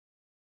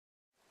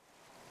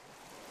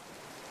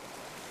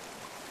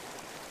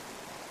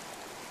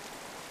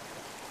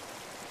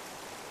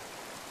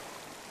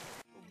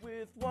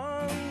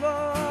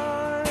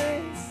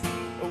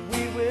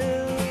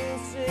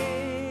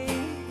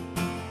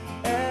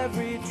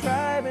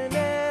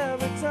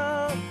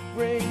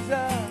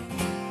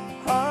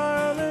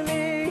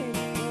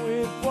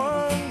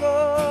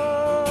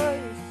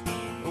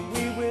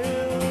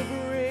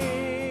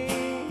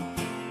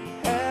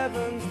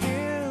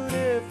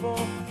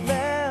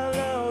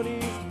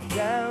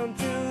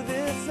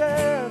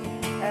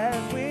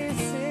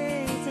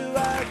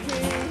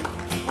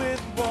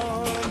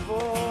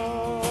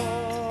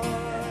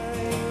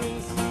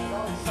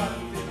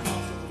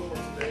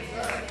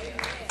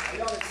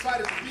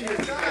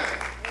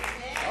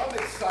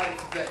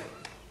today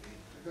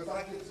because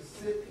I get to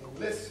sit and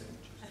listen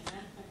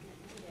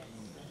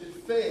and get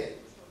fed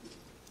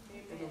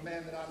from a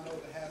man that I know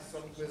that has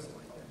some wisdom.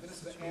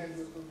 Minister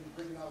Andrew is going to be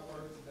bringing out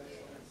words today,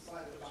 so I'm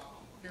excited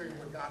about hearing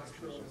what God has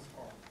put on his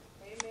heart.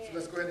 Amen. So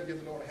let's go ahead and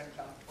give the Lord a hand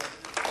clap.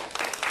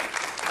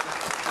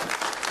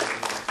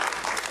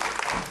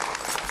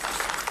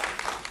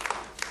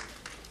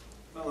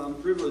 Well, I'm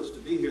privileged to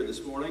be here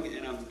this morning,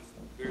 and I'm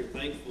very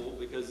thankful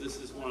because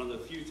this is one of the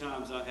few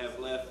times I have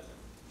left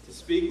to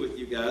speak with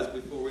you guys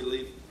before we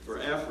leave for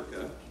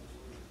Africa.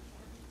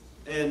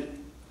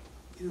 And,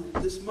 you know,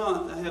 this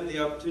month I have the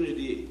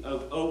opportunity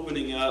of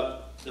opening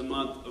up the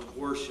month of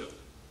worship.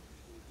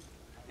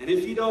 And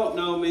if you don't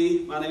know me,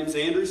 my name's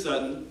Andrew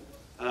Sutton,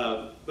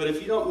 but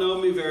if you don't know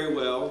me very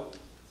well,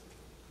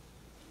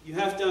 you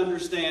have to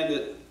understand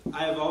that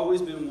I have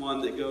always been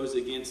one that goes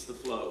against the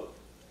flow.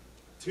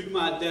 To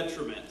my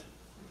detriment,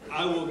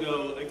 I will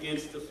go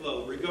against the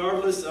flow,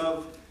 regardless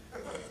of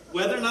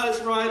whether or not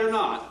it's right or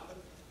not.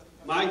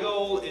 My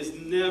goal is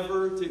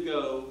never to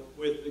go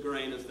with the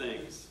grain of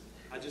things.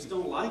 I just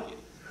don't like it.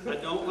 I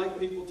don't like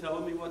people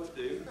telling me what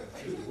to do.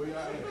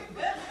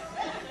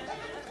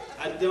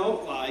 I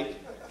don't like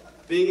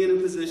being in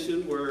a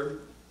position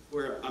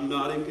where I'm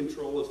not in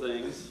control of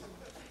things.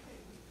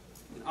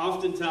 And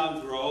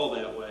oftentimes we're all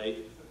that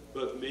way,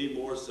 but me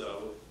more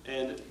so.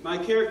 And my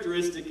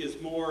characteristic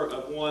is more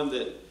of one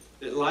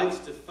that likes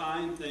to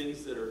find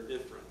things that are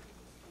different.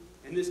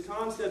 And this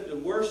concept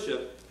of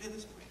worship, man,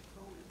 this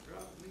microphone is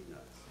driving me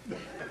nuts.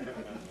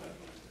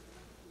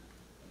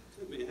 It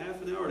took me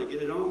half an hour to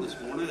get it on this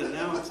morning, and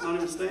now it's not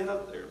even staying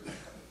up there.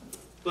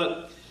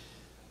 But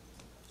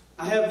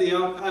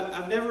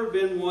I've never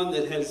been one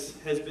that has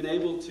been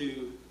able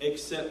to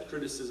accept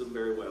criticism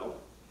very well.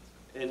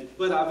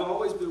 But I've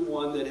always been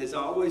one that has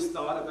always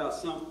thought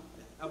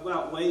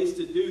about ways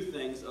to do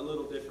things a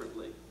little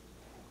differently.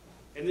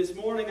 And this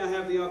morning I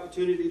have the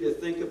opportunity to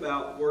think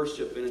about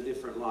worship in a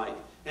different light.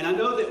 And I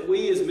know that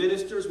we as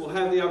ministers will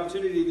have the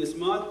opportunity this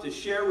month to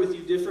share with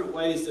you different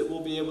ways that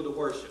we'll be able to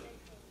worship.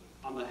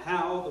 On the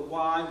how, the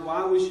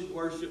why we should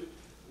worship,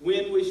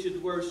 when we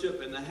should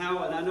worship, and the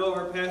how. And I know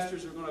our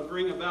pastors are going to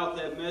bring about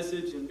that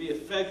message and be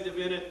effective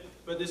in it.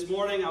 But this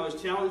morning I was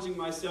challenging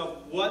myself,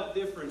 what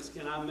difference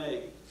can I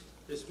make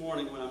this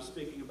morning when I'm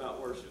speaking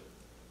about worship?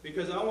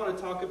 Because I want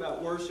to talk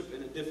about worship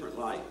in a different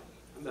light.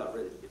 I'm about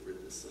ready to get rid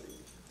of this thing.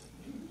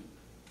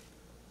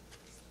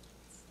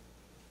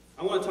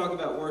 I want to talk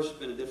about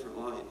worship in a different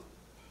light.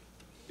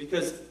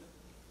 Because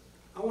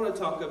I want to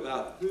talk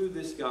about who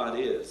this God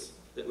is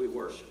that we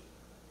worship.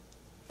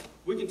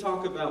 We can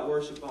talk about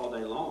worship all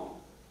day long,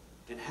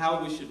 and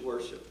how we should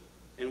worship,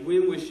 and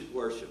when we should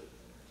worship.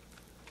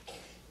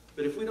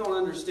 But if we don't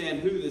understand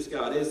who this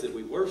God is that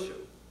we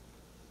worship,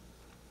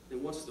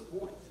 then what's the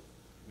point?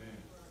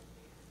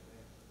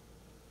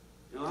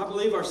 You know, I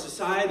believe our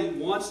society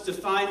wants to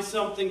find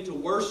something to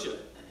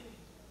worship,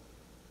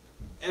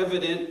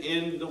 evident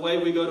in the way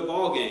we go to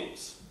ball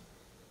games,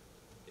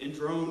 in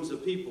drones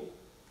of people.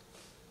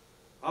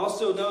 I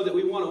also know that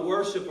we want to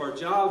worship our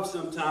jobs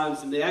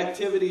sometimes, and the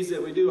activities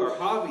that we do, our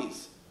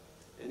hobbies,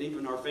 and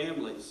even our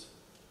families,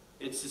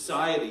 in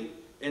society,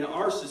 in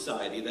our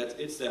society,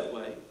 it's that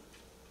way.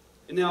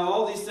 And now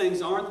all these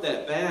things aren't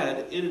that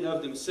bad in and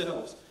of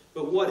themselves.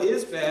 But what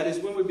is bad is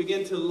when we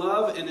begin to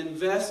love and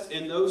invest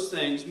in those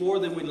things more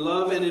than we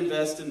love and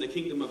invest in the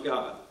kingdom of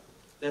God.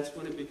 That's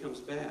when it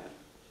becomes bad.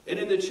 And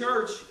in the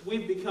church,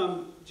 we've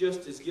become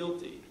just as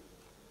guilty.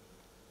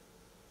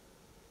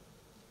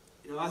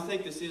 You know, I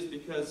think this is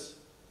because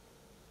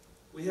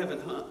we have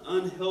an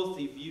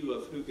unhealthy view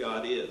of who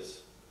God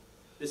is.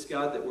 This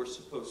God that we're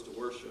supposed to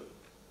worship.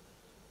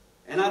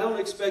 And I don't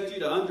expect you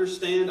to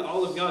understand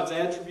all of God's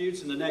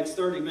attributes in the next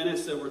 30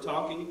 minutes that we're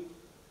talking.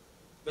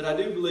 But I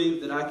do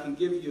believe that I can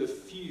give you a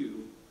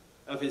few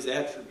of his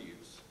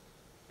attributes.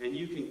 And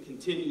you can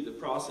continue the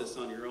process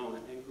on your own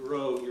and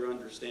grow your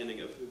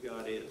understanding of who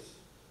God is.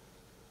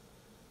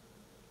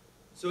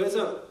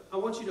 So I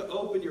want you to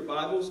open your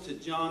Bibles to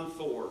John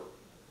 4.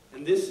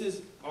 And this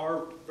is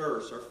our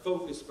verse, our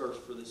focus verse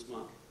for this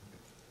month.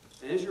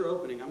 And as you're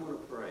opening, I'm going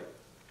to pray.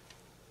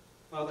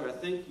 Father, I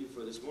thank you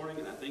for this morning,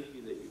 and I thank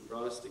you that you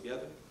brought us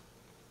together.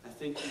 I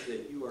thank you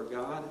that you are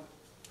God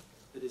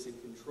that is in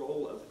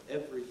control of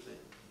everything.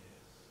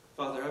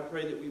 Father, I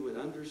pray that we would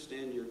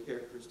understand your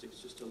characteristics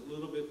just a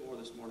little bit more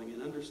this morning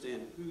and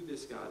understand who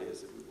this God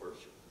is that we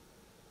worship.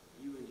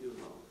 You and you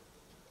alone.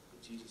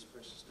 In Jesus'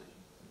 precious name.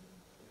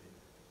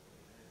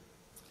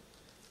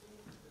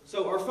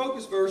 So our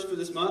focus verse for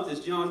this month is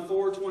John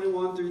 4,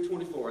 21 through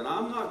 24. And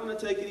I'm not going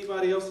to take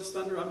anybody else's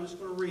thunder. I'm just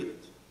going to read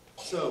it.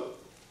 So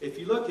if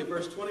you look at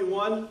verse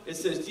 21, it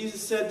says,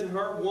 Jesus said to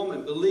her,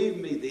 "Woman,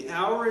 believe me, the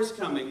hour is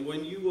coming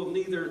when you will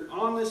neither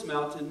on this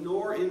mountain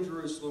nor in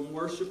Jerusalem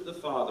worship the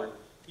Father.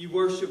 You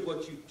worship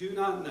what you do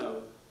not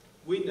know.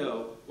 We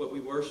know what we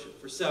worship.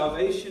 For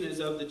salvation is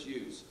of the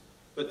Jews.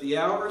 But the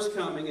hour is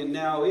coming, and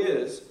now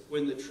is,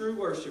 when the true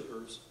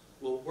worshipers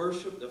will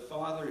worship the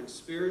Father in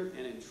spirit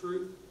and in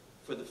truth.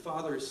 For the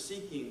Father is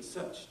seeking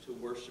such to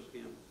worship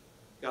him."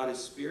 God is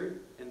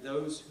spirit, and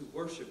those who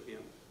worship him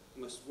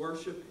must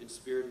worship in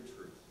spirit and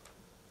truth.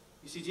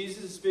 You see,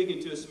 Jesus is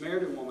speaking to a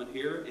Samaritan woman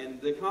here, and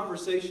the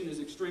conversation is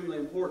extremely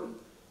important.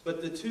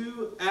 But the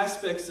two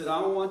aspects that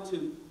I want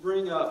to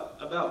bring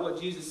up about what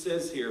Jesus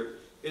says here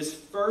is,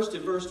 first,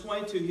 in verse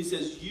 22, he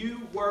says,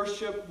 you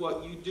worship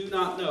what you do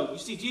not know. You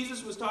see,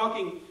 Jesus was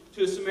talking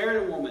to a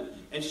Samaritan woman,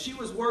 and she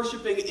was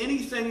worshiping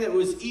anything that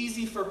was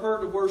easy for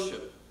her to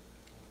worship.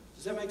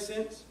 Does that make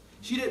sense?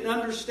 She didn't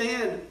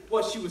understand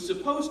what she was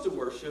supposed to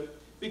worship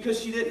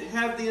because she didn't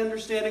have the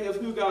understanding of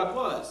who God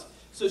was.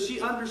 So she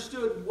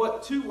understood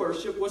what to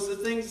worship was the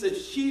things that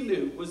she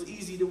knew was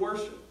easy to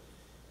worship.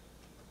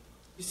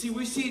 You see,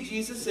 we see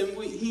Jesus, and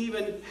he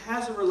even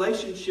has a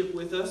relationship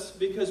with us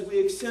because we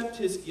accept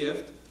his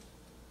gift.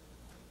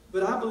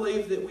 But I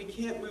believe that we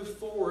can't move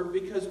forward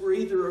because we're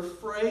either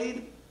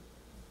afraid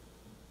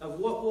of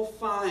what we'll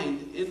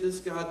find in this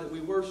God that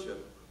we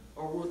worship,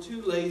 or we're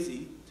too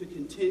lazy to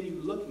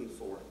continue looking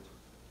for it.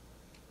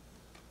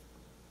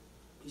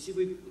 You see,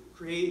 we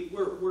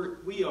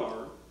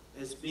are,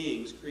 as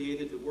beings,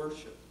 created to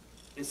worship.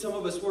 And some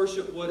of us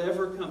worship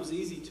whatever comes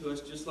easy to us,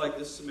 just like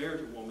this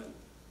Samaritan woman.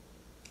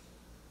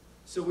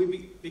 So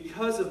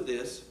because of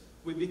this,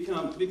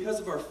 because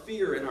of our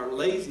fear and our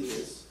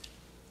laziness,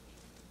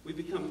 we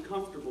become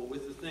comfortable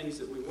with the things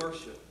that we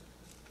worship.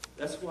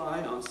 That's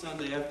why on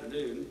Sunday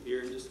afternoon, here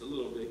in just a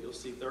little bit, you'll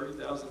see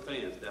 30,000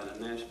 fans down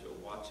in Nashville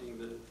watching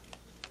the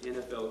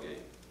NFL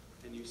game.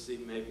 And you see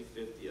maybe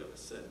 50 of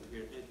us sitting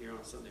here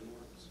on Sunday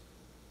mornings.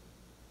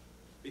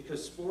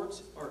 Because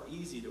sports are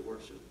easy to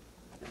worship.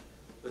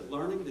 But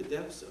learning the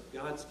depths of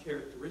God's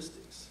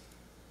characteristics,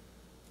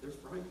 they're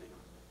frightening.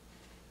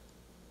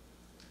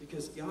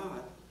 Because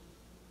God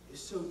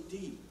is so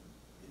deep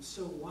and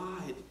so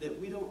wide that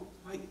we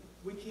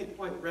can't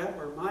quite wrap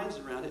our minds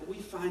around it. We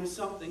find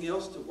something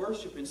else to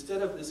worship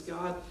instead of this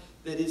God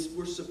that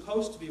we're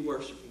supposed to be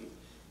worshiping.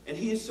 And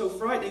he is so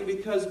frightening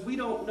because we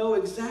don't know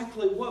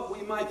exactly what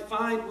we might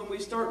find when we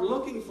start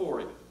looking for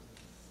him.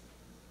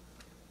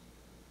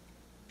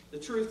 The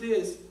truth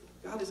is,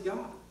 God is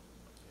God.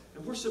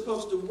 And we're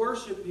supposed to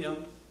worship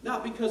him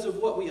not because of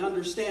what we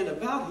understand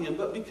about him,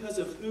 but because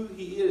of who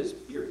he is,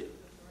 period.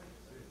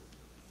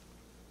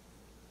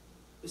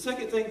 The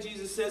second thing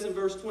Jesus says in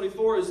verse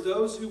 24 is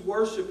those who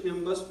worship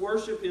him must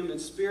worship him in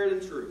spirit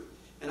and truth.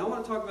 And I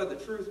want to talk about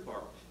the truth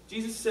part.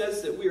 Jesus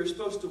says that we are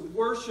supposed to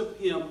worship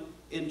him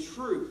in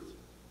truth.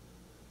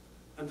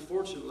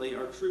 Unfortunately,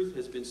 our truth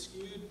has been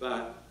skewed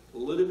by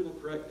political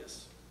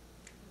correctness.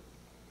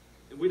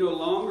 And we no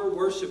longer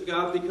worship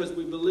God because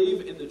we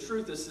believe in the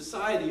truth of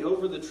society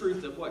over the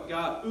truth of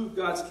who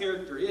God's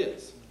character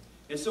is.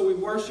 And so we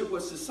worship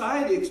what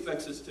society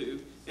expects us to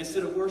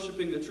instead of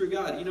worshiping the true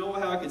God. You know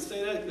how I can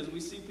say that? Because we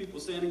see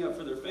people standing up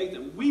for their faith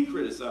and we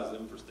criticize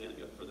them for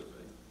standing up for their faith.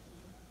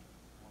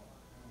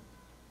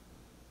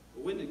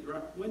 But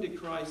when did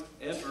Christ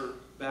ever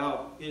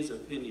bow his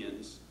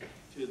opinions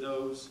to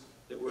those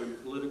that were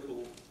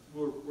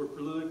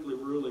politically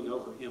ruling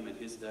over him in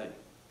his day?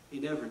 He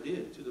never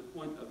did, to the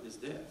point of his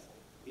death.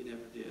 He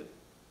never did.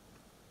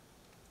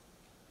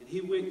 And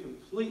he went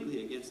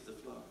completely against the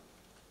flow.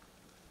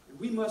 And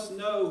we must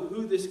know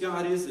who this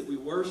God is that we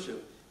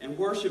worship and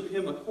worship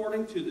him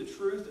according to the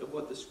truth of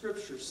what the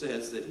Scripture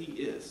says that he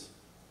is.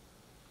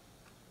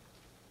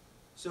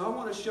 So I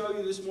want to show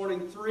you this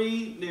morning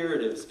 3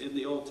 narratives in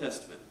the Old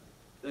Testament.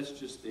 That's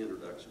just the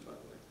introduction, by the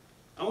way.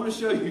 I want to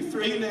show you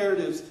 3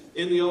 narratives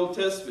in the Old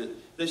Testament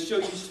that show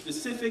you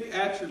specific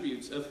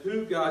attributes of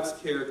who God's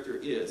character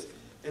is.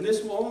 And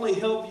this will only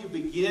help you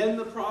begin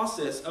the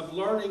process of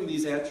learning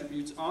these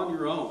attributes on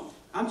your own.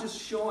 I'm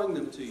just showing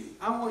them to you.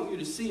 I want you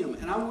to see them,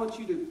 and I want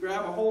you to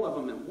grab a hold of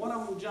them, and one of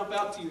them will jump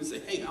out to you and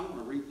say, hey, I want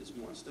to read this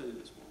more and study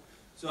this more.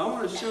 So I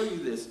want to show you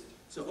this.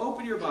 So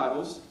open your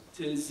Bibles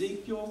to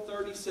Ezekiel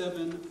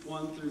 37,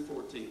 1 through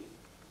 14.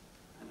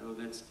 I know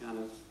that's kind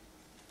of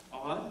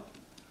odd,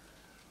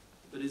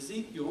 but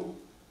Ezekiel,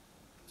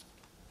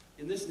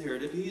 in this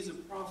narrative, he's a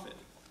prophet.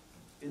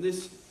 He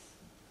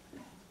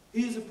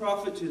is a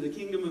prophet to the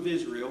kingdom of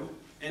Israel,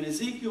 and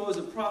Ezekiel is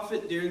a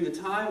prophet during the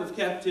time of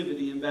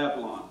captivity in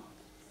Babylon.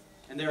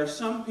 And there are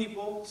some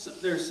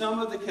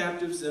of the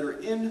captives that are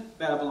in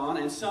Babylon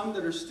and some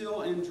that are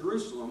still in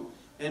Jerusalem.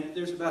 And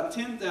there's about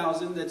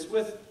 10,000 that's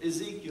with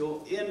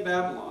Ezekiel in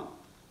Babylon.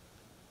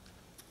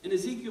 And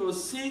Ezekiel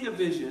is seeing a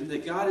vision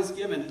that God has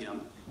given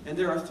him. And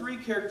there are 3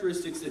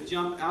 characteristics that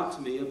jump out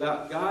to me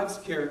about God's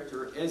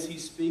character as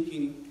he's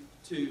speaking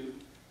to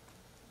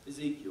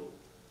Ezekiel.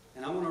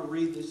 And I want to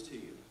read this to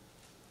you.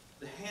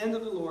 The hand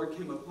of the Lord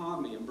came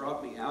upon me and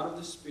brought me out of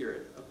the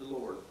spirit of the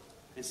Lord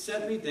and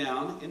set me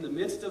down in the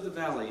midst of the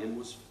valley,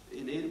 and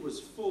it was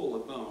full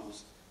of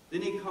bones.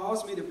 Then he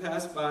caused me to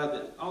pass by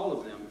them all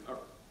around,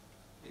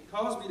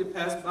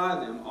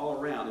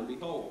 and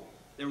behold,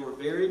 there were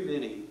very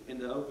many in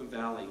the open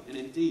valley, and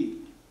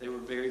indeed they were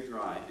very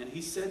dry. And he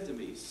said to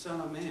me,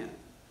 Son of man,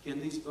 can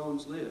these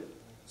bones live?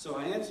 So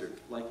I answered,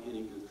 like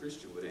any good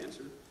Christian would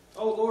answer,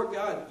 Oh Lord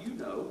God, you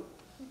know.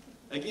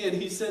 Again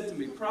he said to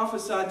me,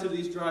 Prophesy to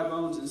these dry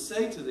bones and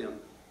say to them,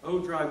 O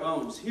dry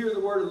bones, hear the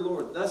word of the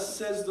Lord. Thus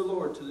says the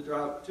Lord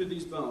to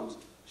these bones,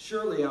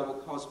 surely I will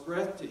cause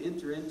breath to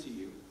enter into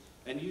you,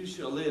 and you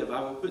shall live.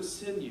 I will put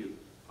sinew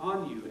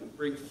on you, and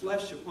bring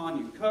flesh upon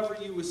you, cover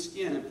you with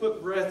skin, and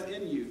put breath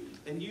in you,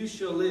 and you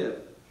shall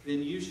live.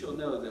 Then you shall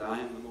know that I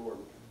am the Lord.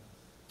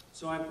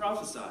 So I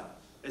prophesied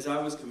as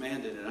I was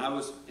commanded,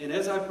 and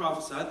as I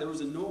prophesied, there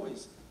was a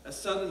noise, a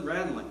sudden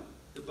rattling.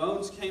 The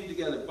bones came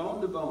together,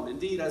 bone to bone.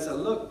 Indeed, as I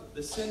looked,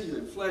 the sinew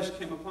and flesh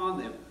came upon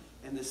them,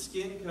 and the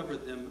skin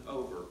covered them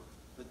over,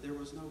 but there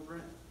was no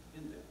breath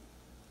in them.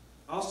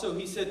 Also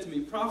he said to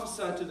me,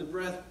 prophesy to the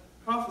breath,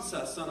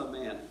 prophesy, son of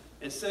man,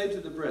 and say to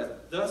the breath,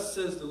 thus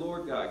says the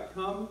Lord God,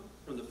 come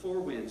from the four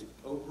winds,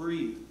 O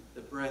breathe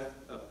the breath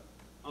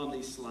on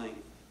these slain,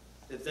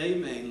 that they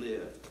may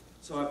live.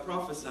 So I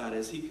prophesied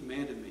as he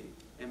commanded me,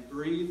 and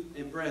breathed,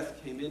 and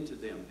breath came into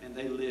them, and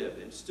they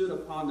lived, and stood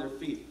upon their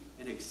feet,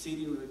 an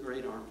exceedingly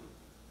great army.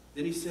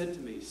 Then he said to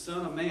me,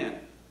 son of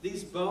man,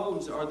 these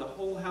bones are the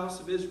whole house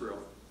of Israel.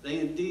 They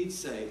indeed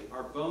say,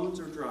 our bones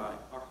are dry,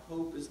 our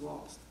hope is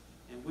lost,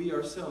 and we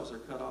ourselves are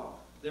cut off.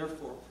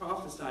 Therefore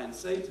prophesy and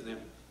say to them,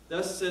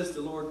 thus says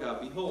the Lord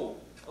God, behold,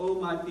 O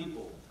my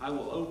people, I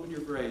will open your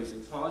graves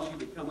and cause you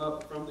to come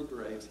up from the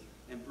graves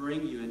and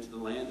bring you into the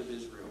land of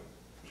Israel.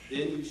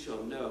 Then you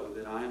shall know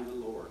that I am the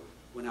Lord,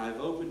 when I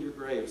have opened your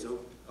graves,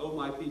 O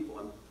my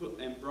people,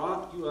 and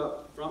brought you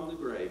up from the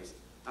graves.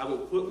 I will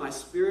put my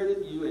spirit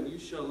in you, and you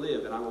shall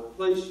live, and I will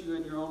place you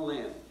in your own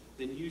land.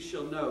 Then you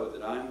shall know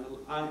that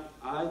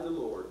I, the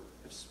Lord,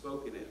 have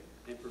spoken it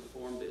and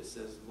performed it,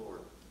 says the Lord.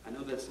 I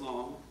know that's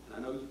long, and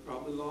I know you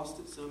probably lost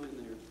it some in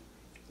there.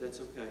 That's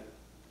okay.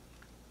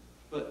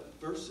 But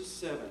verses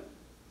 7,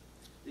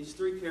 these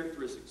three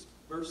characteristics,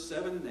 verse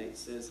 7 and 8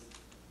 says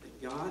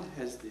that God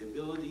has the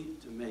ability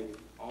to make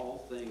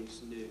all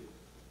things new.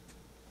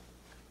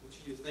 I want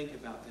you to think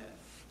about that.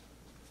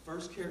 The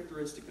first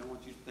characteristic I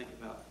want you to think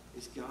about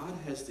is God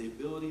has the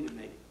ability to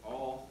make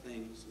all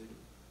things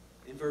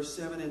new. In verse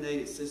 7 and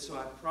 8 it says, so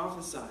I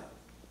prophesied.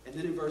 And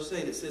then in verse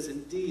 8 it says,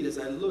 indeed, as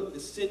I looked, the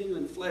sinew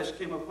and flesh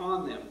came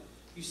upon them.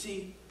 You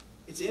see,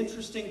 it's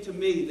interesting to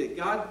me that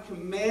God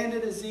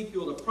commanded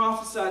Ezekiel to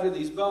prophesy to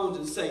these bones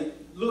and say,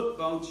 look,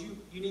 bones,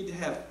 you need to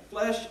have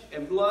flesh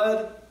and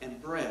blood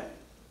and breath.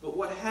 But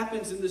what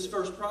happens in this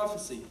first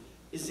prophecy?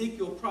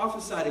 Ezekiel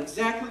prophesied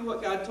exactly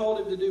what God told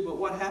him to do, but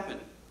what happened?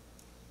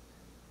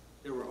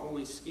 There were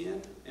only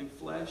skin and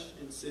flesh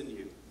and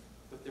sinew,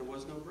 but there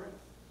was no breath.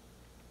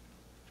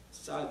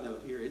 Side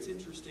note here, it's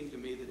interesting to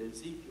me that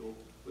Ezekiel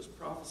was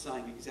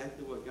prophesying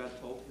exactly what God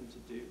told him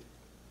to do.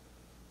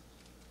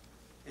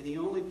 And he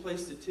only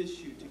placed the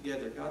tissue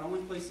together. God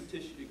only placed the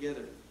tissue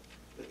together.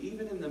 But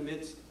even in the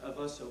midst of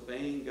us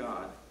obeying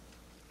God,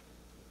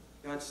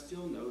 God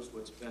still knows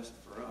what's best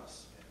for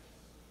us.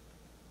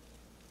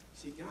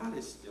 See, God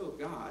is still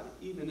God,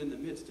 even in the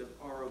midst of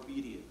our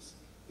obedience,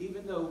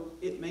 even though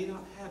it may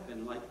not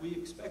happen like we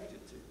expect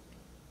it to.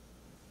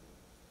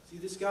 See,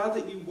 this God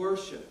that you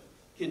worship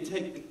can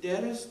take the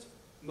deadest,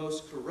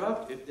 most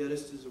corrupt, if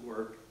deadest is a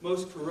word,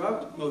 most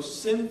corrupt,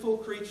 most sinful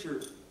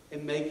creature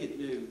and make it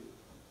new.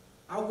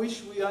 I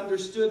wish we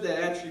understood that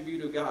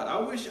attribute of God. I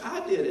wish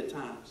I did at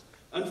times.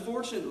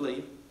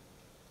 Unfortunately,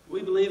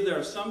 we believe there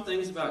are some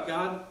things about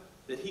God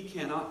that he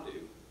cannot do.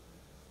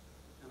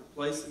 Kind of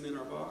place him in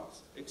our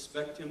box,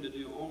 expect him to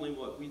do only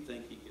what we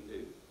think he can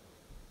do.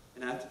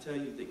 And I have to tell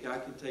you that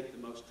God can take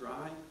the most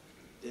dry,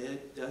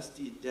 dead,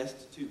 dusty,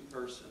 destitute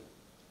person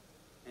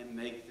and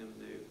make them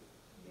new.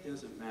 It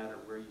doesn't matter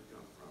where you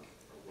come from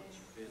or what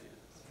you've been in.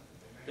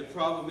 The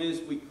problem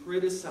is we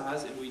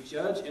criticize and we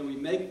judge and we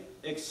make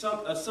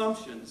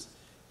assumptions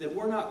that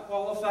we're not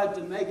qualified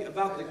to make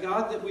about the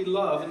God that we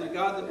love and the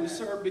God that we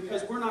serve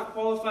because we're not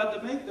qualified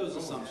to make those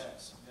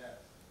assumptions.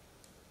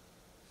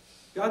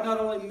 God not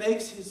only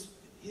makes his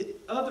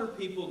other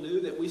people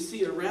new that we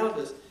see around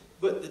us,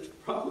 but the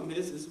problem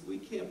is we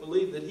can't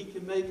believe that he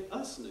can make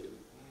us new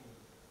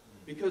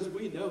because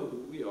we know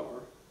who we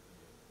are.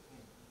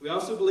 We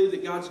also believe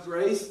that God's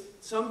grace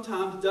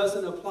sometimes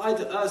doesn't apply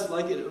to us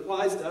like it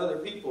applies to other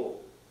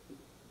people.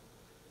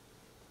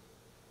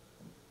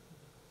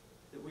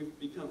 That we've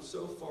become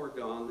so far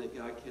gone that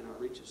God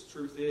cannot reach us.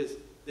 Truth is,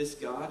 this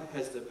God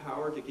has the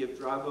power to give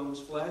dry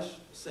bones flesh.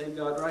 The same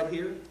God right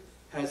here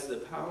has the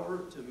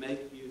power to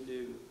make you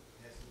new.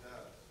 Yes, he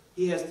does.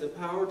 He has the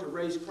power to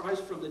raise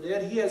Christ from the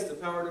dead. He has the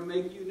power to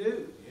make you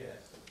new. Yes,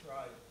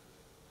 right.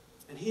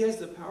 And he has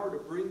the power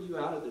to bring you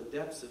out of the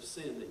depths of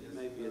sin that you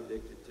may be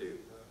addicted to.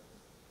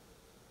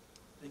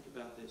 Think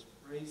about this.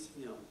 Praise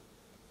him,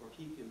 for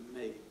he can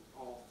make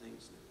all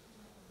things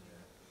new.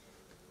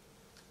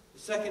 The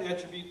second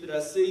attribute that I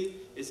see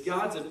is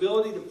God's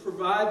ability to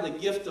provide the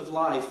gift of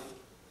life.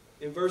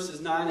 In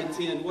verses 9 and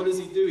 10, what does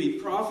he do? He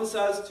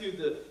prophesies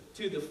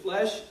to the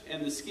flesh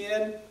and the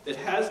skin that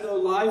has no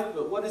life,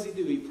 but what does he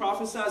do? He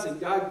prophesies and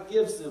God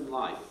gives them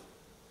life.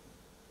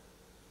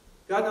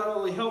 God not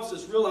only helps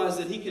us realize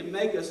that he can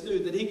make us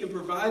new, that he can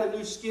provide a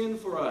new skin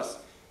for us,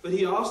 but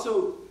he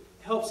also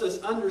helps us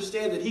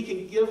understand that he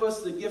can give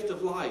us the gift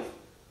of life.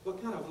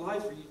 What kind of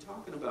life are you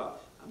talking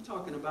about? I'm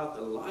talking about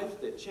the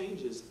life that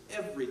changes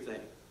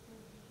everything.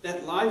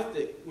 That life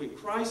that when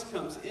Christ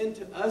comes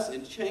into us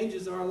and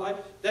changes our life,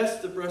 that's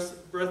the breath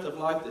of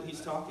life that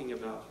he's talking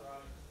about.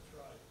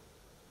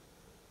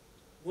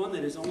 One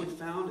that is only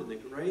found in the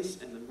grace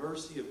and the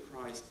mercy of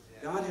Christ.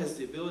 God has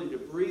the ability to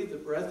breathe the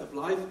breath of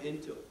life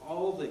into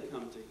all that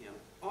come to him.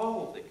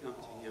 All that come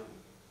to him.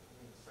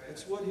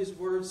 That's what his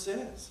word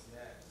says.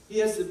 He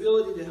has the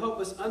ability to help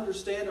us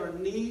understand our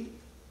need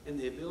and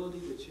the ability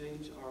to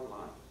change our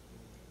life.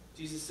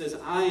 Jesus says,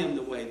 I am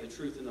the way, the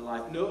truth, and the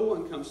life. No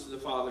one comes to the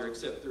Father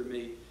except through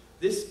me.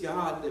 This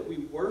God that we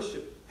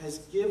worship has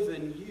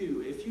given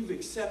you, if you've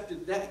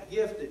accepted that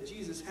gift that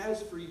Jesus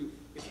has for you,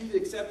 if you've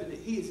accepted it,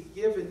 he has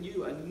given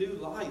you a new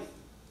life.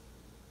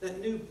 That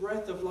new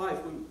breath of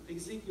life. When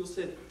Ezekiel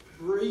said,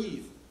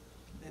 breathe,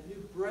 that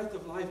new breath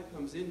of life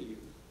comes in you.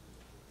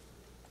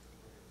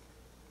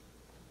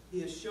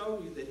 He has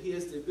shown you that he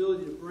has the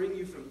ability to bring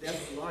you from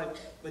death to life,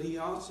 but he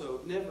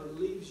also never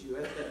leaves you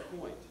at that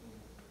point.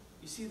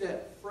 You see,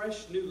 that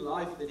fresh new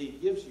life that he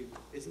gives you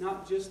is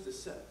not just the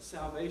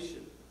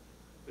salvation,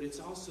 but it's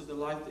also the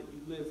life that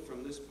you live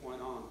from this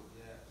point on.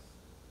 Yes.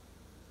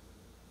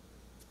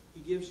 He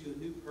gives you a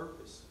new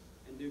purpose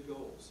and new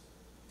goals.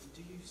 And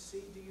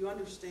do you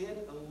understand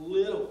a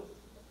little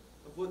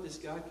of what this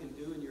God can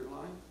do in your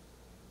life?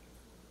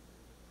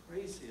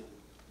 Praise him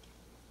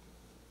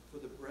for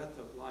the breath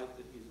of life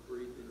that he's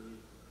breathed in you.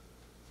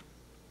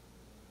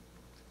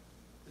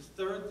 The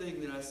third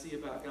thing that I see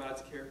about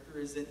God's character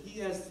is that he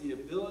has the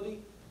ability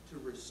to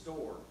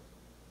restore.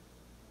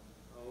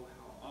 Oh,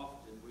 how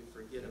often we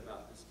forget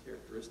about this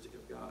characteristic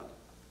of God.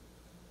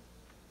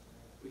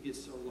 We get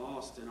so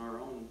lost in our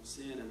own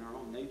sin and our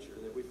own nature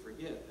that we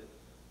forget that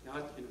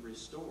God can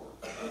restore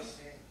us.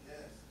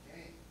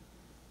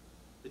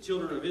 The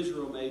children of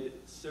Israel made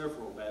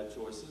several bad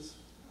choices,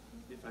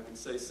 if I can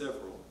say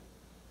several.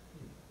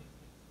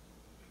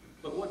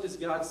 But what does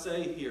God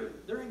say here?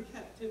 They're in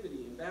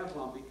captivity in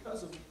Babylon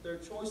because of their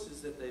choices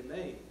that they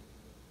made.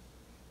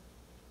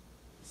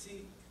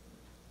 See,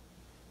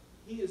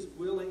 he is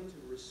willing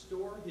to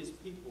restore his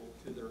people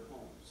to their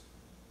homes.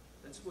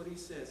 That's what he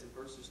says in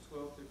verses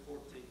 12 through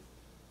 14.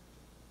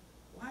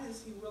 Why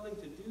is he willing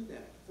to do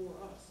that for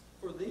us,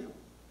 for them?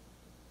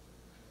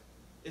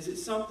 Is it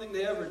something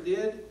they ever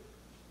did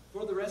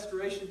for the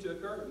restoration to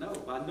occur? No,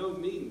 by no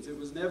means. It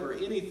was never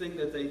anything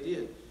that they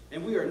did.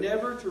 And we are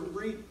never to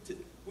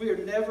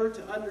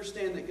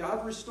understand that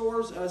God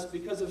restores us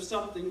because of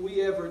something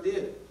we ever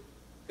did.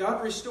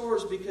 God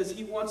restores because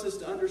he wants us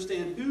to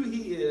understand who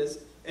he is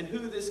and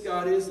who this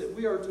God is that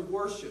we are to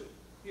worship,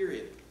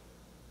 period.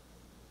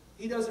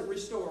 He doesn't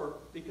restore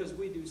because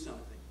we do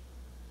something,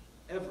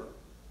 ever.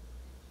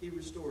 He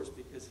restores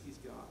because he's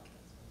God.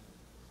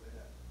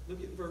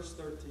 Look at verse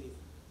 13.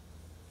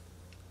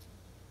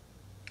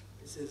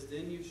 It says,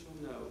 then you shall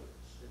know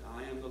that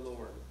I am the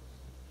Lord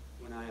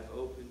when I have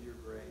opened your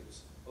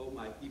graves, O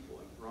my people,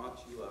 and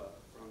brought you up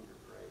from your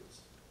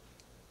graves.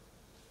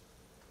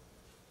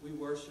 We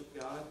worship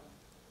God.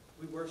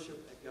 We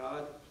worship a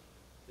God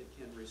that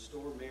can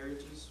restore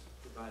marriages,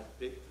 provide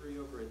victory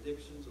over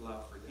addictions,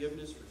 allow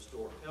forgiveness,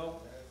 restore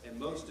health, and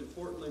most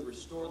importantly,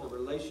 restore the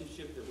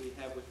relationship that we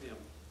have with him.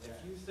 If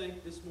you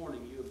think this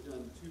morning you have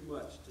done too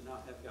much to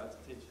not have God's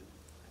attention,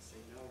 I say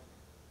no.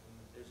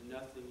 There's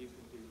nothing you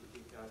can do to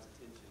get God's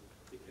attention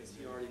because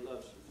he already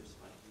loves you just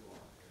like you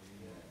are.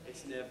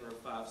 It's never a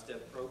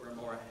 5-step program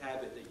or a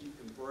habit that you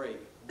can break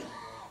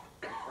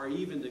or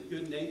even the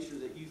good nature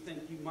that you think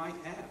you might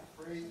have.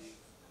 Preach.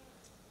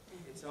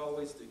 It's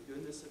always the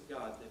goodness of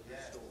God that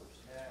restores.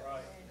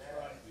 Right.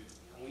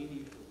 We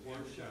need to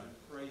worship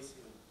and praise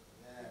him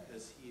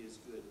because he is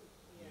good.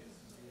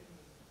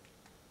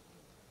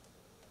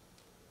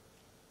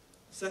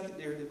 The second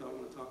narrative I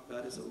want to talk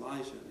about is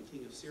Elijah, the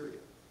king of Syria.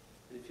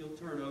 And if you'll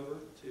turn over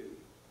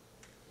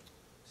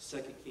to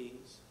 2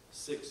 Kings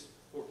 6,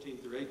 14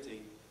 through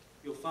 18,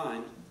 you'll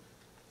find,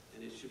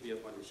 and it should be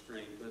up on your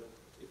screen, but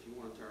if you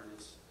want to turn,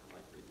 I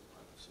like reading the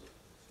Bible, so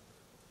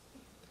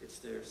it's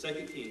there.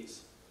 2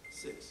 Kings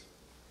 6.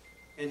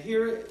 And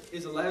here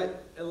is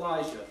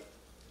Elijah,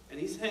 and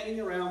he's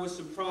hanging around with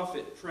some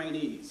prophet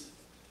trainees.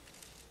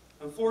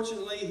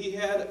 Unfortunately, he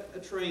had a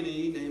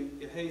trainee named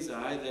Gehazi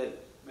that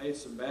made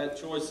some bad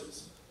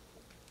choices.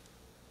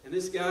 And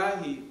this guy,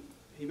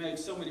 he made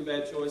so many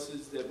bad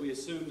choices that we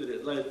assume that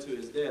it led to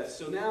his death.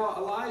 So now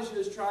Elijah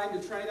is trying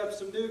to train up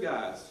some new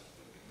guys.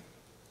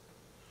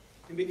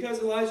 And because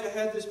Elijah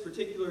had this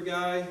particular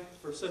guy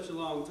for such a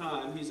long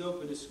time, he's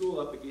opened his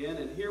school up again.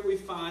 And here we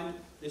find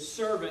this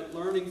servant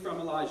learning from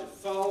Elijah,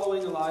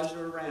 following Elijah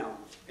around.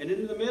 And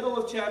in the middle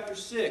of chapter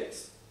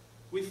 6,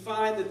 we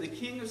find that the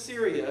king of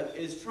Syria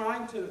is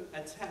trying to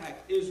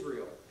attack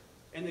Israel.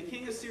 And the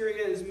king of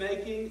Syria is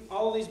making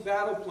all these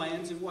battle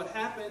plans. And what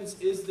happens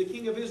is the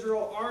king of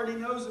Israel already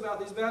knows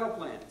about these battle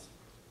plans.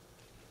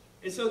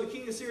 And so the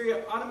king of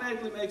Syria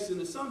automatically makes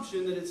an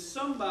assumption that it's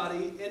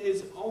somebody in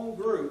his own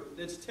group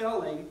that's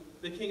telling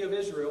the king of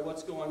Israel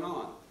what's going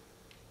on.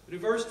 But in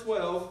verse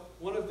 12,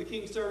 one of the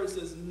king's servants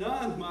says,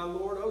 none, my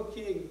lord, O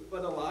king,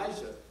 but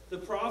Elijah, the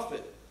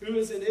prophet, who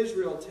is in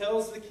Israel,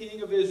 tells the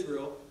king of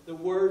Israel the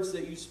words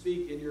that you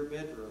speak in your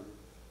bedroom.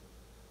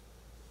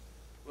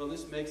 Well,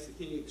 this makes the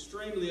king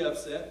extremely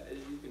upset, as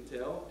you can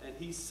tell, and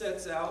he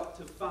sets out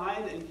to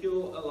find and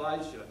kill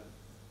Elijah.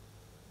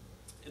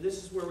 And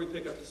this is where we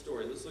pick up the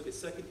story. Let's look at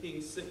 2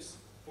 Kings 6,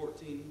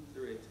 14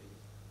 through 18.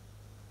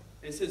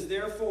 And it says,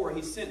 Therefore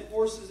he sent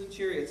horses and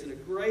chariots and a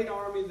great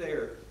army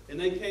there, and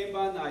they came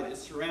by night and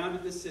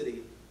surrounded the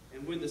city.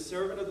 And when the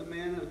servant of the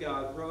man of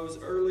God arose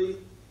early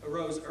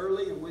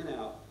and went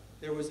out,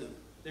 there was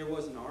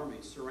an army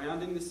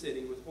surrounding the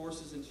city with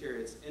horses and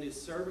chariots. And his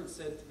servant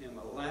said to him,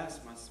 Alas,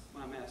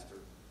 my master,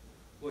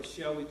 what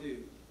shall we do?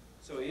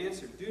 So he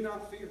answered, Do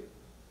not fear,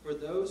 for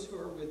those who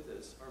are with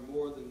us are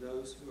more than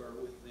those who are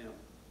with them.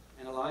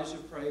 And Elijah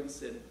prayed and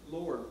said,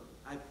 Lord,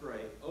 I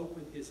pray,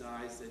 open his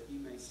eyes that he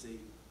may see.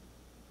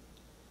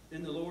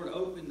 Then the Lord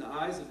opened the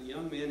eyes of the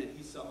young man, and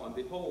he saw, and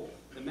behold,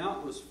 the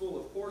mountain was full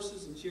of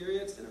horses and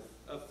chariots and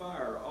a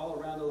fire all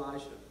around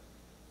Elijah.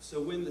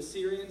 So when the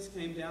Syrians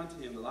came down to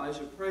him,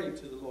 Elijah prayed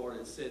to the Lord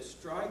and said,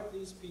 Strike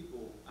these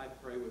people, I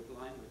pray, with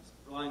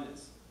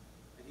blindness.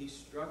 And he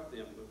struck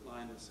them with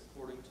blindness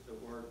according to the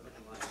word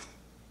of Elijah.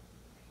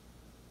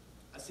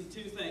 I see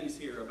two things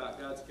here about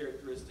God's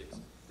characteristics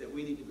that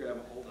we need to grab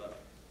a hold of.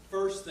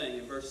 First thing,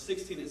 in verse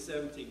 16 and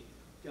 17,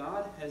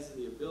 God has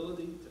the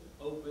ability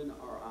to open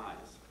our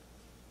eyes.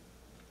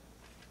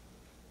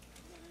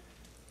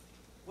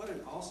 What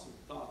an awesome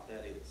thought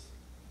that is.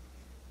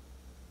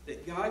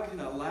 That God can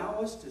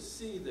allow us to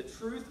see the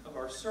truth of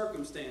our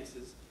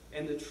circumstances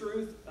and the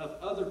truth of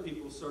other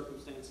people's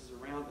circumstances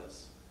around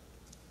us.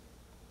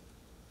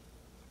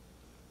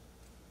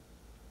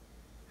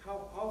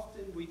 How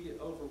often we get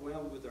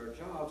overwhelmed with our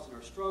jobs and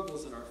our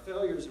struggles and our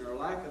failures and our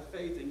lack of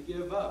faith and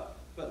give up.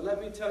 But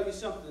let me tell you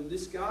something.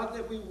 This God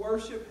that we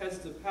worship has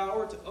the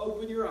power to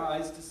open your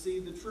eyes to see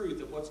the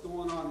truth of what's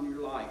going on in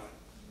your life.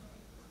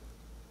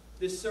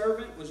 This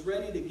servant was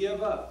ready to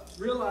give up,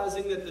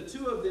 realizing that the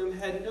two of them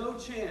had no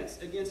chance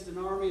against an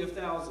army of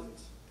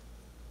thousands.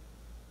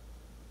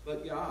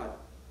 But God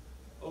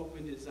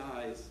opened his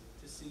eyes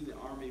to see the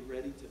army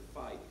ready to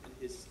fight in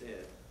his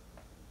stead.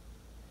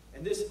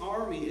 And this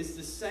army is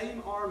the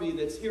same army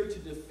that's here to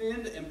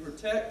defend and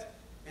protect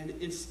and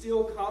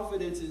instill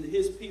confidence in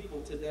his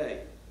people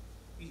today.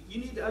 You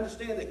need to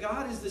understand that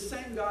God is the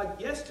same God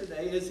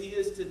yesterday as he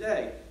is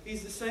today.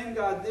 He's the same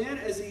God then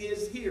as he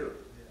is here.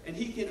 And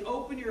he can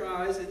open your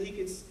eyes and he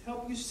can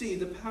help you see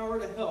the power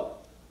to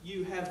help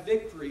you have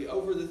victory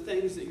over the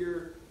things that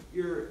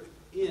you're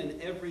in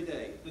every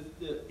day.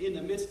 In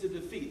the midst of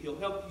defeat, he'll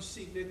help you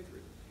see victory.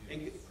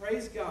 And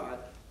praise God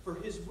for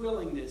his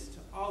willingness to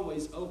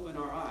always open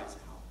our eyes.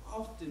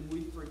 How often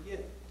we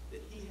forget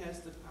that he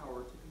has the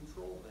power to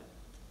control that.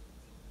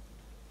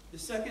 The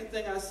second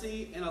thing I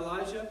see in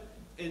Elijah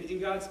and in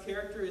God's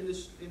character in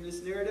this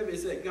narrative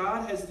is that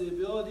God has the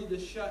ability to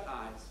shut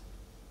eyes.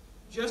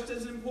 Just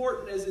as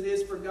important as it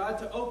is for God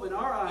to open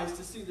our eyes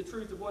to see the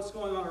truth of what's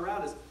going on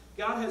around us,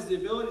 God has the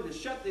ability to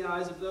shut the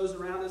eyes of those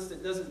around us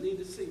that doesn't need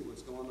to see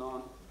what's going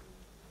on.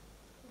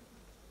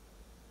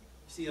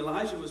 See,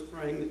 Elijah was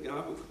praying that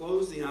God would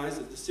close the eyes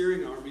of the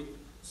Syrian army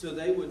so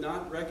they would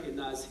not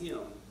recognize him.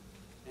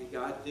 And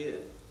God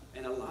did.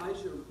 And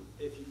Elijah,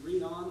 if you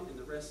read on in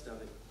the rest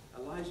of it,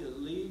 Elijah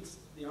leads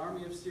the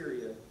army of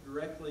Syria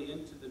directly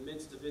into the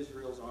midst of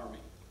Israel's army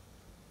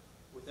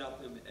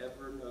without them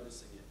ever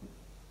noticing it.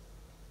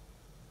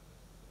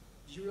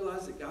 Do you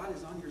realize that God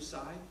is on your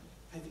side?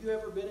 Have you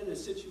ever been in a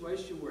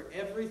situation where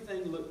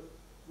everything looked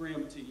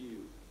grim to you,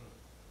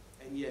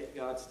 and yet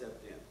God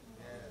stepped in?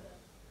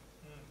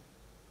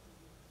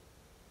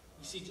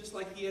 You see, just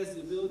like he has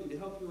the ability to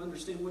help you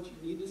understand what you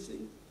need to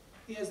see,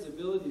 he has the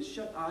ability to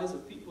shut eyes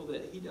of people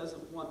that he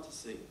doesn't want to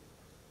see.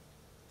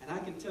 And I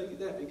can tell you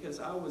that because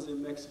I was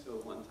in Mexico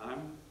one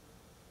time,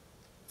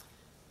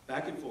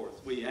 back and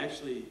forth. We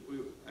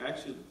were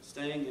actually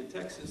staying in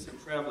Texas and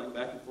traveling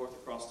back and forth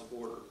across the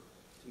border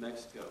to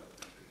Mexico.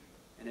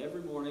 And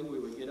every morning we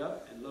would get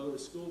up and load a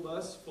school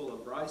bus full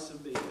of rice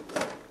and beans.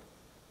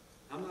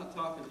 I'm not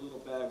talking little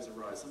bags of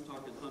rice. I'm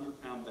talking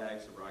 100-pound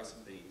bags of rice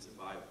and beans and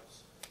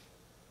Bibles.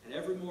 And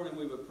every morning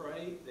we would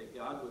pray that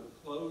God would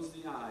close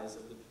the eyes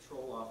of the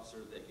patrol officer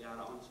that got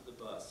onto the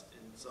bus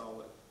and saw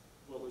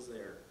what was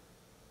there.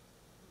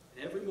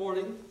 And every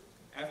morning,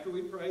 after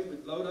we prayed,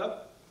 we'd load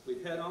up,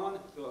 we'd head on,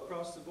 go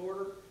across the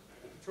border.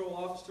 The patrol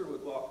officer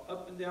would walk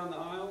up and down the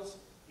aisles,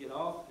 get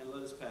off, and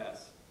let us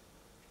pass.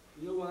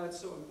 You know why that's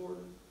so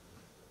important?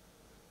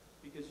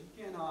 Because you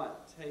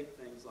cannot take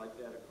things like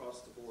that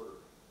across the border,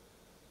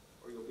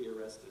 or you'll be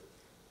arrested.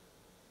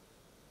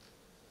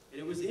 And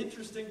it was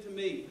interesting to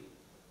me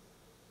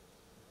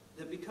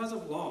that because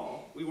of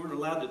law, we weren't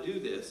allowed to do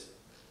this,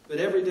 but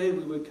every day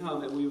we would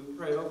come and we would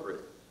pray over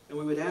it. And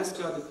we would ask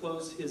God to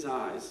close his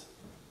eyes.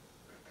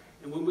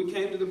 And when we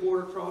came to the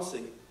border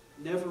crossing,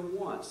 never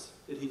once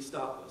did he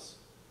stop us.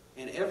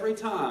 And every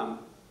time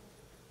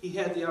he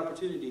had the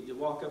opportunity to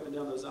walk up and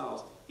down those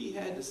aisles, he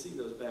had to see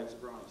those bags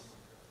of rice.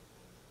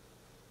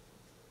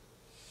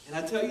 And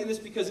I tell you this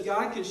because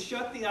God can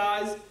shut the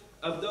eyes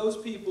of those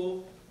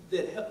people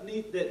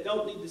that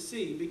don't need to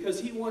see, because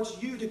he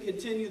wants you to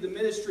continue the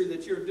ministry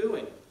that you're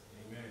doing.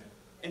 Amen.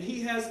 And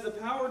he has the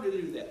power to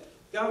do that.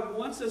 God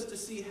wants us to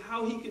see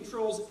how he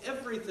controls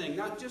everything,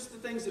 not just the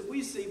things that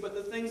we see, but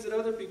the things that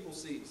other people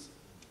see.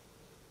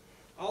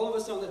 All of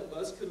us on that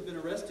bus could have been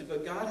arrested,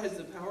 but God has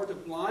the power to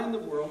blind the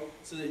world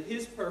so that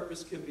his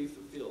purpose can be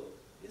fulfilled.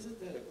 Isn't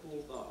that a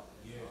cool thought?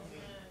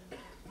 Yeah.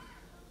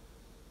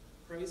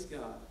 Praise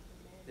God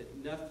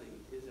that nothing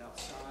is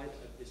outside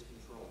of his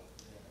control.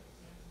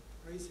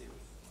 Praise him.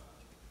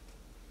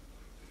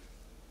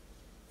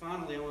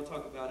 Finally, I want to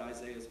talk about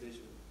Isaiah's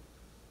vision.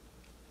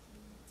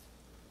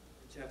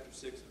 In chapter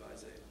 6 of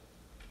Isaiah.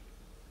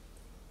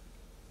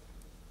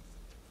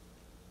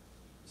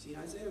 See,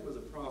 Isaiah was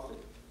a prophet,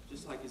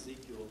 just like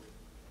Ezekiel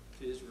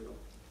to Israel.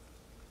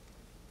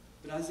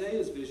 But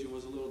Isaiah's vision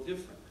was a little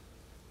different.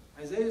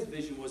 Isaiah's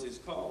vision was his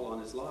call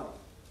on his life.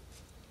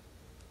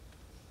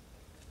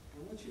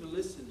 I want you to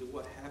listen to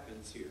what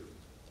happens here.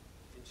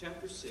 In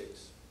chapter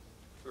 6,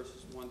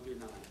 verses 1 through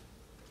 9. It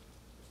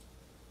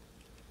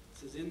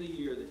says, in the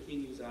year that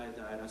King Uzziah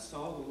died, I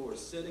saw the Lord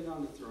sitting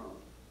on the throne,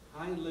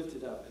 high and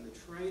lifted up, and the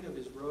train of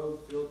his robe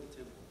filled the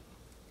temple.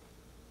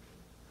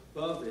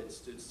 Above it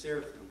stood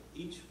seraphim.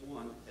 Each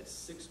one had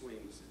 6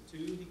 wings,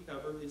 and 2 he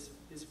covered his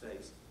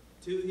face,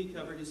 2 he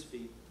covered his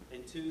feet,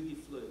 and 2 he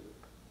flew.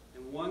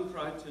 And one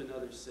cried to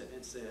another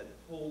and said,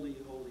 Holy,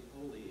 holy,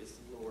 holy is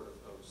the Lord of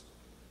hosts.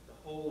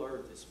 The whole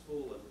earth is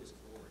full of his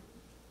glory.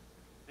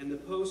 And the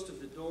posts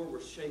of the door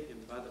were shaken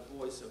by the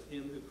voice of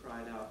him who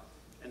cried out,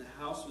 and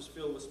the house was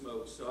filled with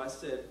smoke. So I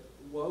said,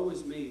 Woe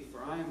is me,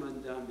 for I am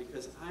undone,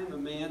 because I am a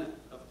man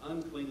of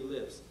unclean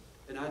lips,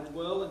 and I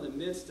dwell in the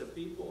midst of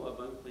people of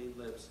unclean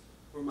lips.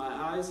 For my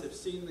eyes have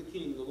seen the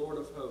King, the Lord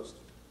of hosts.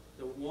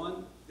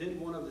 Then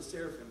one of the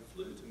seraphim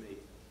flew to me,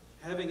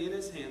 having in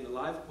his hand the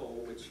live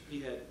coal which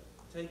he had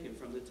taken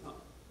from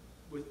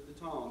with the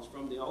tongs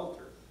from the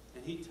altar.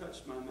 And he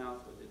touched my mouth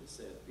with it and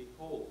said,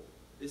 Behold,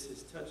 this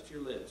has touched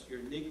your lips. Your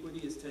iniquity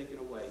is taken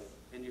away,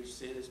 and your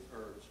sin is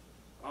purged.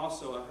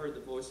 Also I heard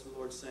the voice of the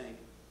Lord saying,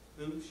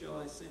 Whom shall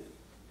I send?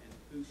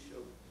 And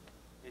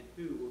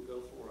who will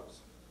go for us?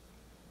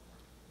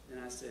 And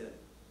I said,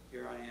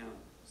 Here I am,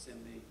 send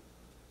me.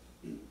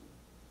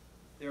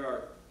 There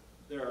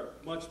are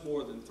much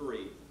more than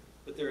 3,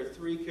 but there are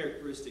 3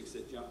 characteristics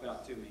that jump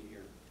out to me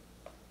here.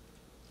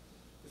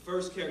 The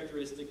first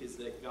characteristic is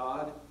that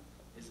God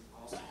is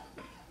awesome.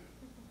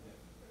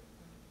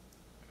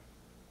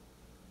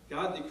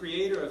 God, the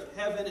creator of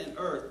heaven and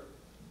earth,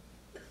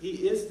 he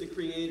is the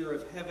creator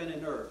of heaven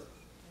and earth.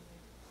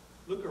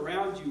 Look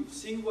around you.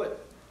 See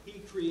what he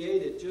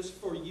created just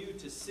for you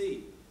to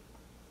see.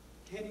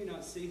 Can you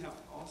not see how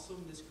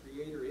awesome this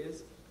creator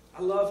is?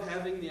 I love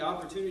having the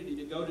opportunity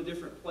to go to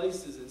different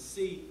places and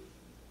see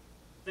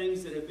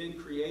things that have been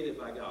created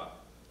by God.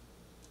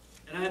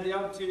 And I had the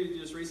opportunity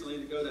just recently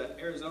to go to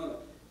Arizona,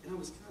 and I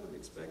was kind of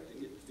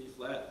expecting it to be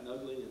flat and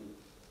ugly and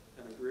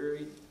kind of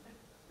dreary.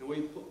 And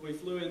we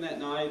flew in that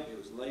night. It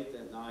was late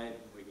that night.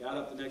 We got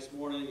up the next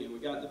morning, and we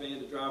got in the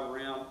van to drive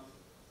around.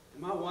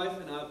 And my wife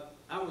and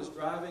I was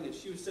driving, and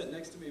she was sitting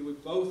next to me, and we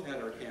both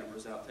had our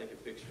cameras out taking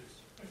pictures.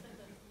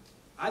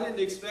 I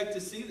didn't expect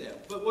to see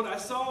that. But what I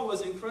saw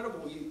was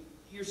incredible.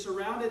 You're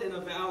surrounded in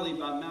a valley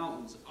by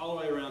mountains all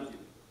the way around you.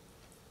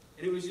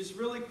 And it was just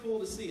really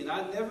cool to see. And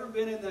I'd never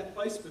been in that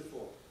place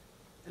before.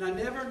 And I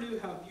never knew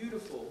how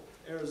beautiful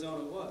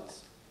Arizona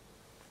was.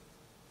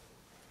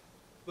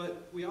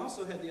 But we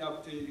also had the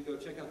opportunity to go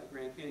check out the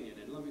Grand Canyon.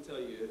 And let me tell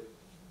you,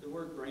 the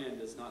word grand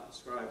does not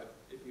describe it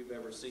if you've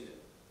ever seen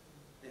it.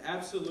 The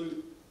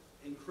absolute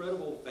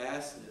incredible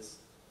vastness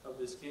of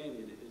this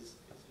canyon is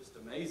just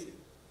amazing.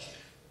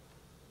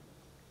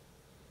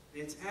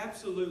 It's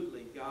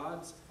absolutely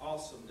God's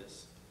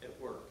awesomeness at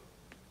work.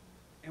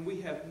 And we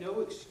have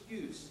no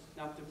excuse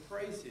not to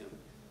praise him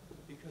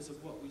because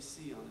of what we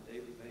see on a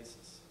daily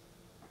basis.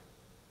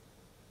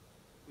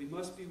 We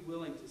must be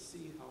willing to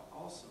see how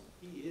awesome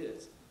he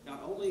is,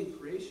 not only in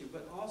creation,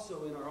 but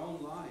also in our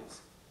own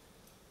lives.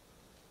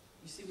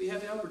 You see, we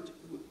have the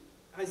opportunity.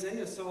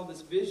 Isaiah saw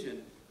this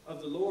vision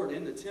of the Lord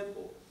in the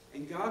temple,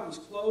 and God was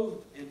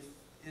clothed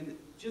and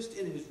just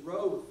in his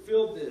robe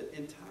filled the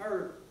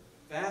entire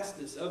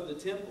vastness of the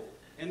temple.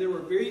 And there were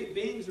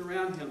beings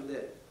around him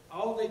that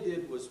all they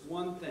did was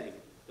one thing.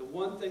 The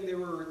one thing they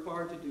were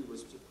required to do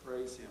was to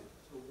praise him,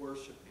 to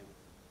worship him.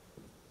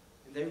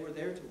 And they were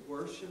there to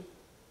worship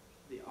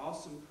the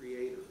awesome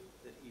creator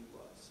that he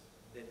was,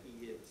 that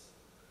he is.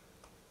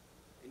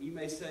 And you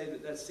may say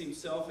that seems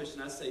selfish,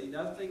 and I say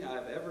nothing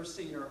I've ever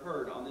seen or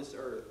heard on this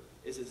earth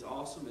is as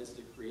awesome as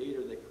the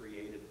creator that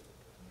created it.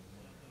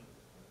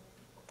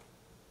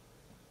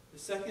 The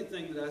second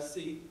thing that I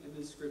see in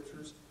the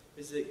scriptures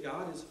is that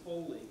God is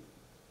holy.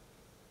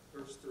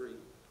 Verse 3.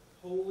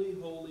 Holy,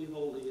 holy,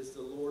 holy is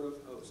the Lord of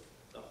hosts.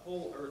 The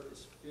whole earth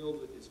is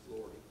filled with his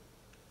glory.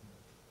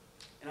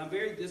 And I'm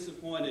very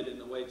disappointed in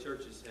the way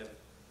churches have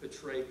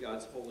portrayed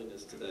God's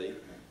holiness today.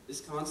 This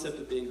concept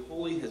of being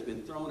holy has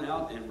been thrown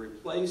out and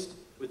replaced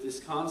with this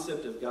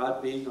concept of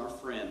God being our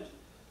friend.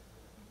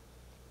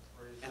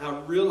 And I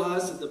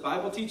realize that the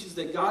Bible teaches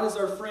that God is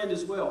our friend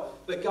as well.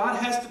 But God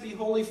has to be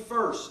holy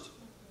first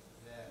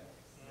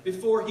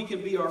before He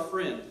can be our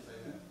friend.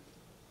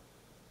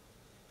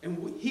 And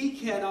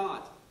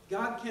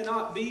God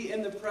cannot be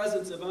in the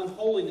presence of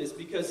unholiness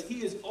because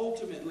He is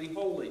ultimately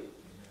holy.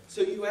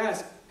 So you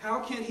ask, how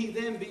can He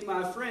then be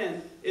my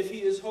friend if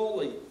He is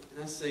holy?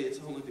 And I say it's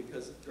only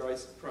because of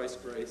Christ's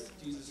grace,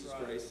 Jesus'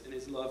 grace, and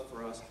His love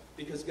for us.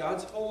 Because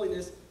God's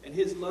holiness and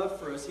His love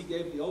for us, He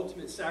gave the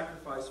ultimate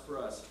sacrifice for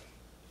us.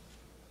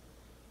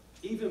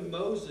 Even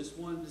Moses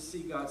wanted to see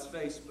God's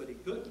face, but he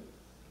couldn't.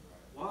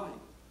 Why?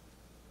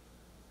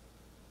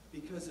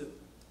 Because if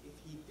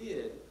he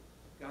did,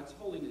 God's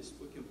holiness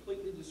would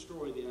completely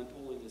destroy the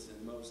unholiness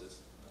in Moses.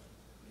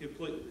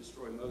 Completely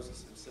destroy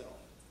Moses himself.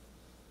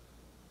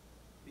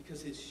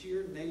 Because His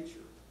sheer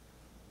nature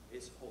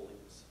is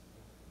holiness.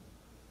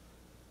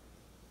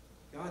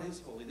 God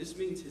is holy. This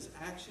means His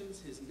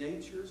actions, His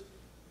nature,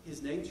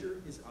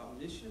 His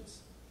omniscience,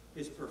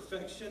 His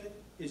perfection,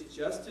 His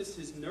justice,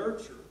 His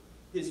nurture,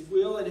 His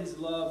will, and His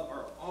love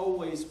are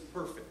always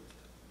perfect.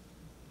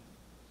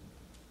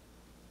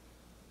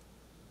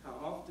 How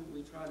often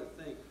we try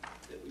to think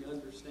that we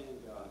understand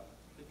God.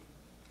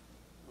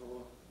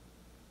 Oh,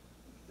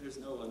 there's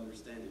no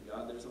understanding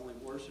God. There's only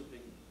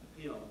worshiping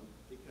Him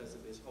because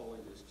of His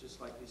holiness, just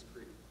like His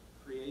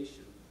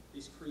creation,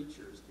 these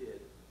creatures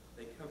did.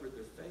 They covered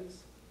their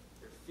face,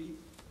 their feet,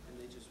 and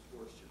they just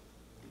worship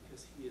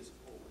because He is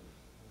holy.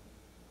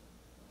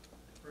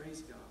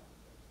 Praise God,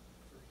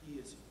 for He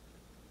is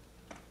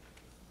holy.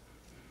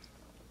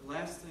 The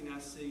last thing I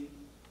see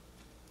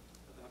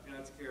about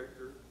God's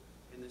character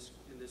in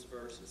this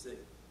verse is that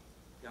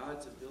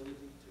God's ability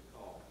to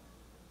call.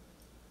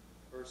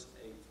 Verse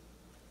 8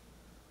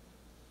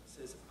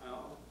 says,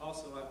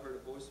 I've heard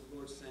a voice of the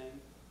Lord saying,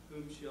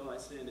 whom shall I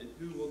send, and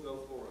who will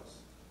go for us?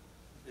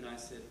 And I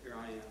said, here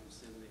I am,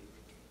 send me.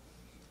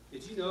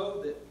 Did you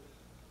know that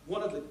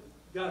one of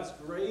God's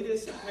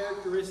greatest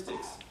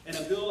characteristics and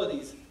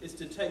abilities is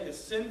to take a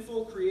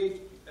sinful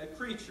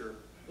creature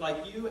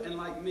like you and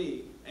like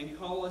me and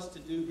call us to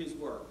do His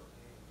work?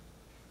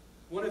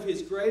 One of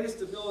His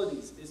greatest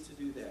abilities is to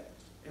do that.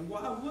 And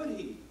why would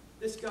He?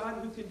 This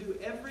God who can do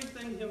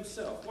everything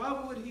Himself, why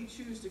would He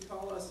choose to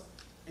call us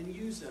and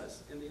use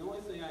us? And the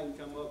only thing I can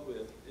come up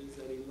with is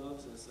that He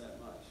loves us that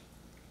much.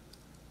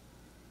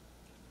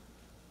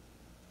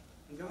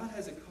 And God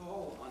has a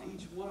call on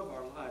each one of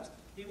our lives.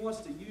 He wants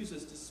to use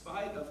us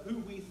despite of who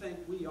we think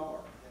we are.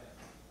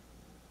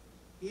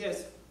 He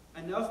has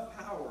enough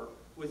power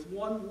with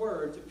one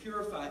word to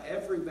purify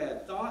every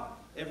bad thought,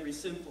 every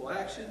sinful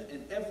action,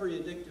 and every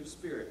addictive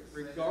spirit,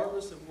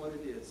 regardless of what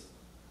it is.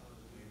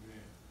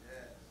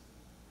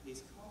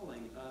 He's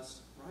calling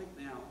us right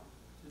now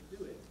to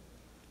do it.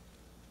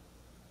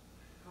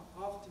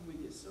 How often we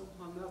get so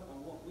hung up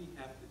on what we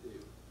have to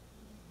do.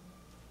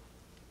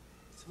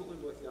 It's only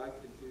what God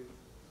can do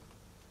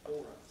for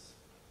us.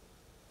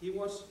 He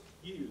wants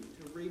you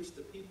to reach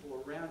the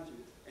people around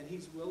you, and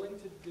He's willing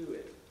to do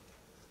it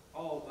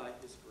all by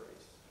His grace.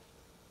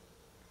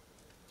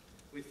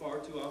 We far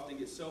too often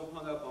get so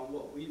hung up on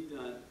what we've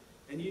done.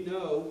 And you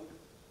know,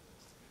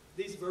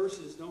 these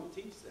verses don't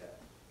teach that.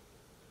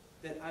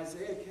 That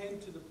Isaiah came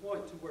to the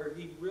point to where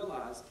he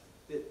realized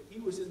that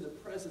he was in the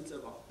presence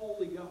of a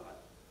holy God.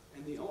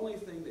 And the only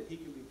thing that he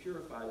can be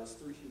purified is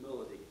through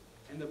humility.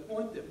 And the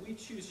point that we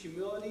choose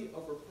humility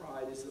over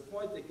pride is the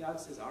point that God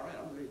says, all right,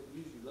 I'm ready to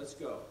use you. Let's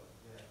go.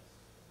 Yes.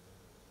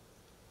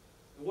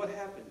 And what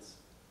happens?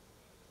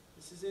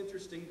 This is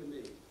interesting to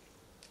me.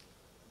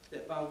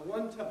 That by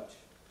one touch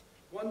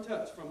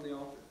from the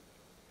altar,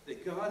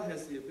 that God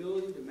has the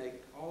ability to make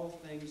all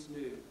things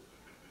new.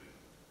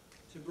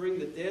 To bring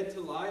the dead to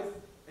life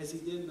as He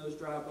did in those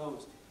dry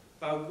bones.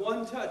 By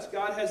one touch,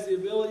 God has the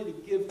ability to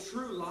give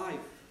true life.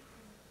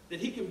 That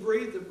He can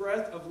breathe the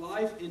breath of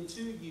life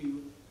into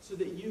you so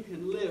that you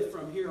can live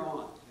from here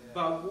on. Yeah.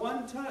 By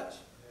one touch,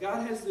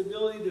 God has the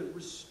ability to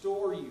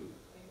restore you.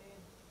 Amen.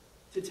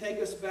 To take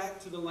us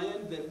back to the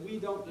land that we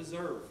don't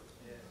deserve.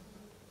 Yeah.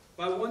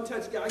 By one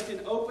touch, God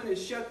can open and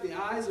shut the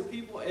eyes of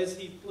people as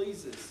He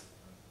pleases.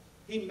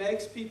 He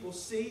makes people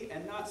see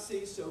and not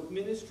see so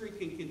ministry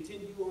can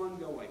continue on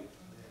going.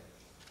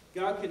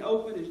 God can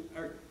open,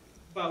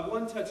 by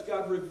one touch,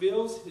 God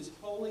reveals His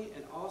holy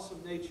and awesome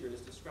nature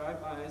as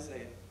described by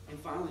Isaiah. And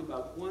finally, by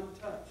one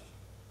touch,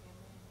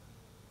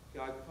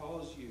 God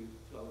calls you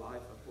to a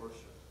life of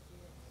worship.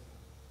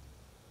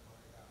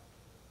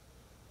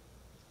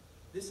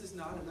 This is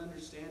not an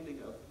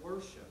understanding of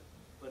worship,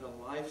 but a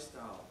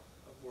lifestyle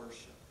of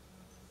worship.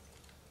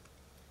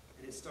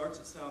 And it starts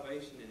at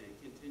salvation and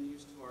it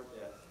continues to our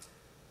death.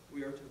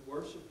 We are to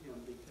worship Him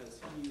because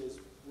He is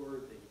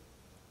worthy.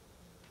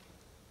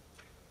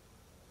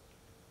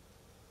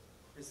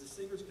 As the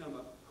singers come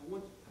up, I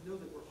know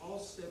that we're all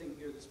sitting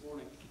here this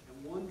morning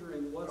and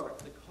wondering what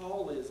the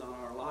call is on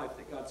our life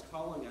that God's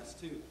calling us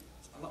to.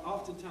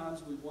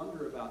 Oftentimes we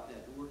wonder about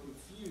that and we're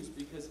confused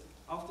because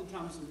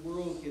oftentimes the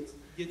world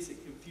gets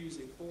it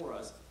confusing for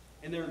us.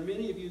 And there are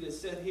many of you that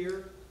sit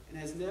here and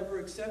has never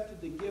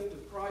accepted the gift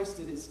of Christ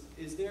that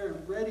is there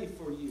and ready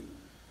for you.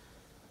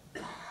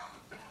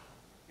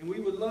 And we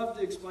would love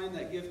to explain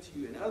that gift to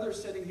you. And others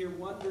sitting here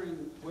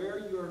wondering where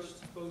you are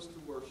supposed to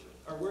worship,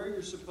 or where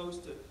you're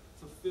supposed to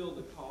fulfill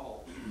the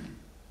call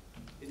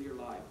in your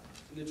life.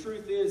 And the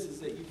truth is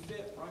that you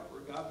fit right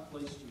where God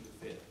placed you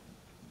to fit.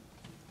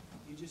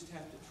 You just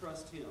have to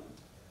trust Him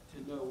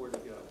to know where to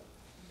go.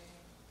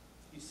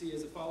 You see,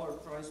 as a follower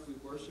of Christ, we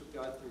worship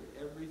God through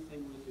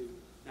everything we do,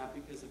 not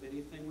because of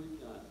anything we've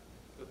done,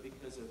 but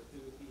because of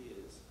who He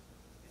is.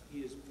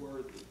 He is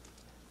worthy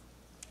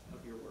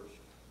of your worship.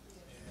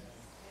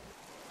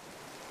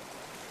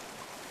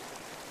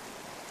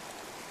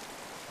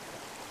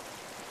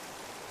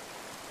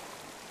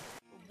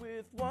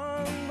 With one